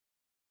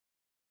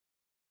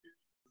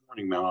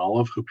Morning, Mount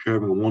Olive. Hope you're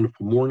having a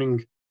wonderful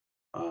morning.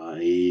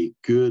 A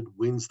good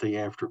Wednesday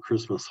after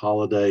Christmas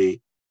holiday.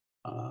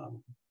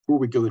 Before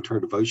we go into our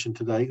devotion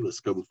today,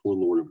 let's go before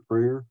the Lord in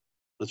prayer.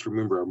 Let's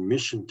remember our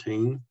mission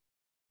team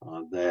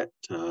that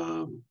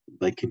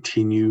they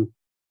continue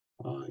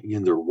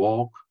in their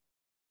walk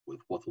with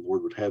what the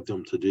Lord would have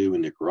them to do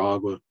in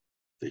Nicaragua,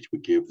 that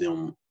would give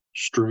them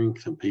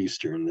strength and peace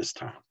during this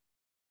time.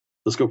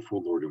 Let's go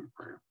before the Lord in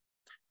prayer.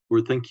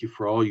 Lord, thank you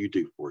for all you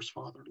do for us,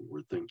 Father.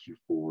 Lord, thank you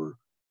for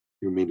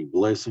your many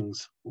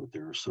blessings. Lord,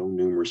 there are so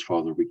numerous,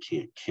 Father, we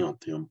can't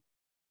count them.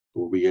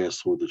 Lord, we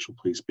ask, Lord, that you'll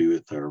please be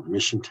with our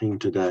mission team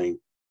today.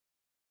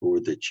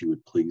 Lord, that you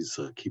would please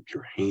keep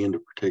your hand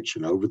of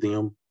protection over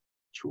them,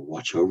 that you'll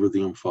watch over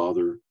them,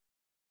 Father.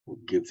 Lord,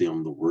 give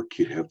them the work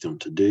you have them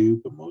to do,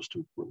 but most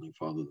importantly,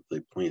 Father, that they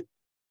plant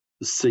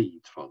the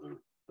seeds, Father,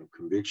 of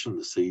conviction,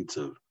 the seeds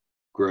of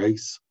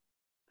grace.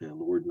 And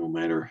Lord, no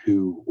matter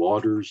who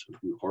waters and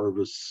who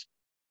harvests,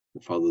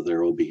 Father,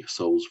 there will be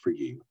souls for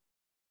you.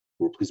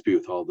 Lord, please be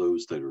with all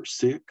those that are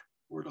sick.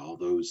 Lord, all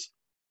those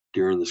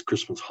during this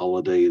Christmas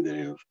holiday that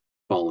have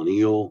fallen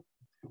ill,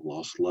 have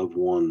lost loved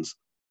ones.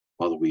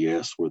 Father, we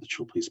ask, Lord, that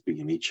you'll please be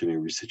in each and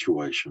every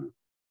situation,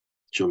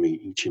 that you'll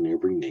meet each and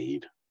every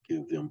need,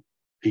 give them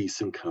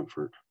peace and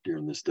comfort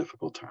during this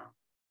difficult time.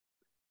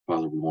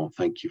 Father, we want to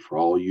thank you for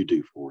all you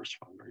do for us,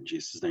 Father. In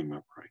Jesus' name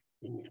I pray.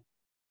 Amen.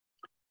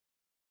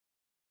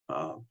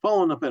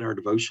 Following up in our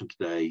devotion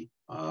today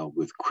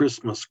with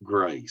Christmas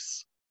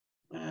grace,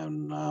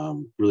 and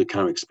really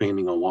kind of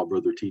expanding on what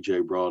Brother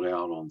TJ brought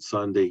out on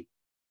Sunday,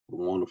 a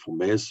wonderful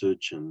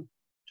message, and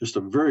just a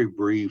very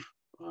brief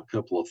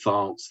couple of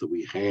thoughts that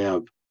we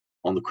have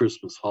on the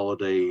Christmas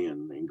holiday,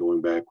 and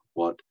going back with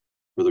what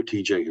Brother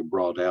TJ had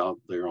brought out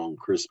there on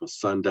Christmas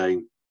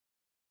Sunday.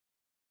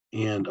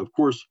 And of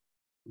course,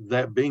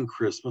 that being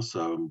Christmas,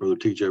 Brother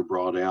TJ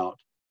brought out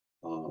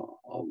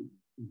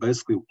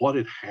basically what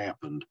had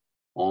happened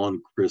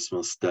on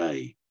Christmas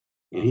Day.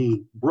 And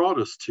he brought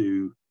us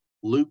to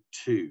Luke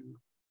 2.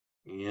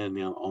 And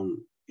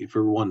if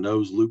everyone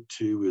knows, Luke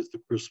 2 is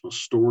the Christmas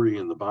story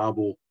in the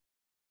Bible.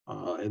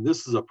 And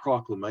this is a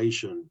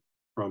proclamation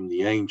from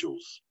the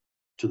angels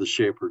to the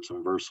shepherds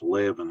in verse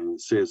 11. And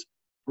it says,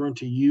 "For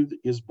unto you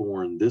is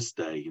born this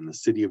day in the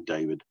city of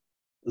David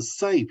a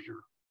Savior,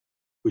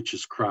 which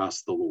is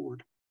Christ the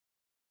Lord."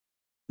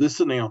 This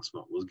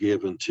announcement was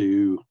given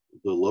to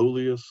the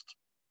lowliest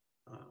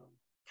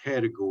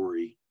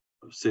category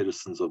of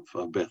citizens of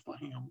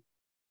Bethlehem,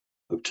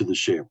 to the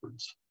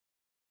shepherds.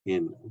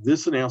 And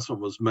this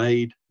announcement was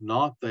made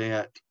not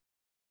that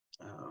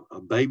a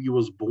baby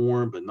was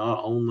born, but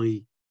not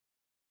only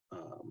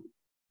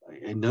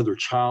another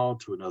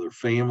child to another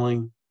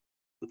family,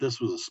 but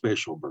this was a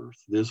special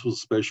birth. This was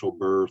a special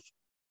birth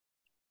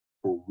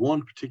for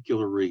one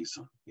particular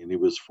reason, and it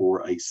was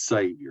for a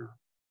Savior,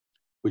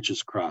 which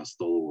is Christ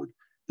the Lord.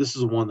 This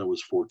is one that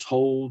was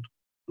foretold,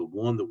 the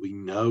one that we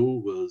know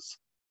was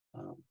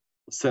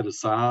set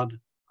aside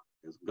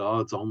as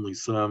God's only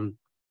Son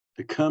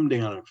to come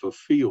down and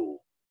fulfill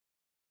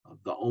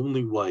the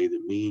only way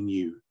that me and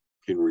you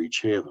can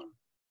reach heaven.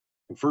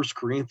 In 1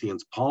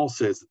 Corinthians, Paul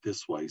says it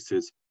this way. He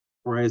says,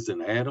 "For as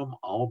in Adam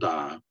all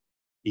die,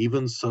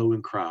 even so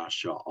in Christ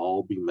shall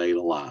all be made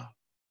alive.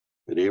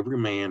 But every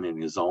man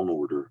in his own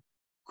order,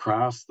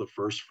 Christ the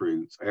first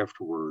fruits,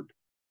 afterward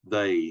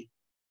they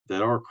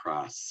that are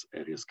Christ's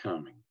at his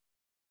coming."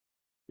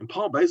 And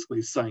Paul basically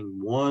is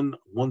saying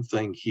one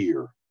thing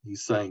here.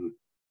 He's saying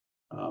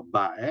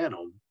by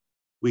Adam,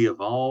 we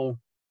have all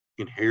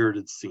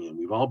inherited sin.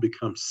 We've all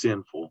become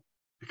sinful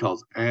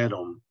because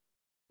Adam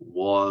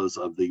was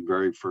of the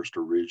very first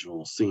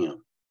original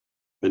sin.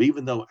 But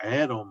even though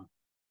Adam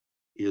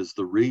is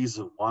the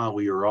reason why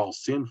we are all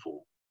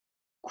sinful,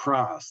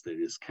 Christ, that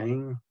is,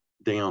 came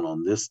down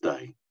on this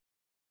day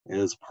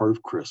as part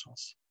of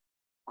Christmas.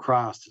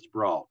 Christ is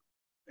brought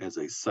as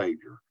a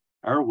Savior,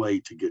 our way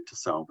to get to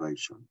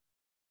salvation.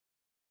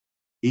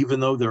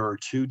 Even though there are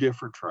two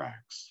different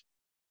tracks,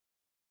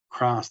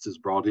 Christ is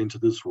brought into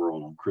this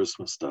world on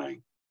Christmas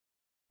Day,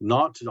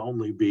 not to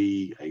only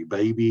be a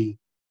baby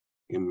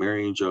in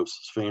Mary and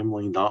Joseph's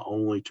family, not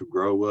only to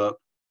grow up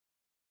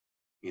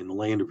in the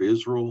land of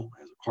Israel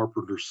as a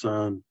carpenter's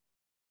son,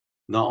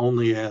 not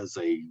only as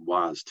a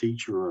wise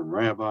teacher and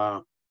rabbi,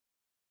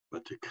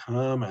 but to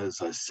come as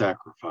a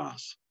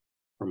sacrifice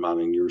for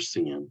mine and your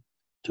sin,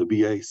 to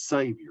be a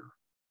Savior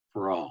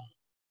for all.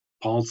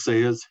 Paul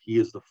says he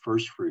is the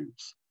first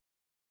fruits.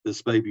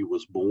 This baby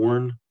was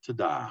born to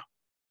die.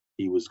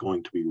 He was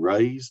going to be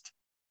raised.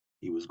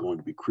 He was going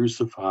to be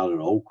crucified on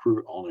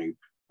an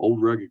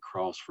old rugged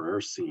cross for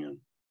our sin.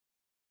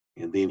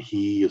 And then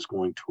he is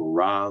going to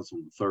arise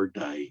on the third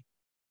day.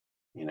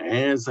 And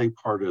as a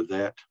part of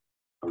that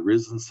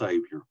risen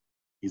Savior,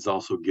 he's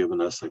also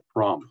given us a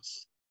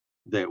promise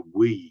that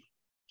we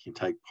can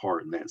take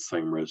part in that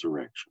same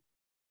resurrection.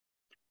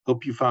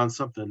 Hope you find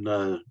something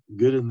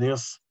good in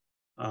this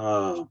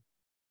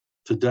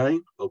today.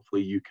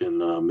 Hopefully you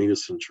can meet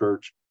us in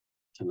church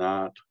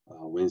tonight,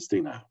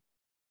 Wednesday night.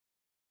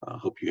 I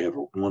hope you have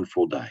a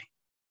wonderful day.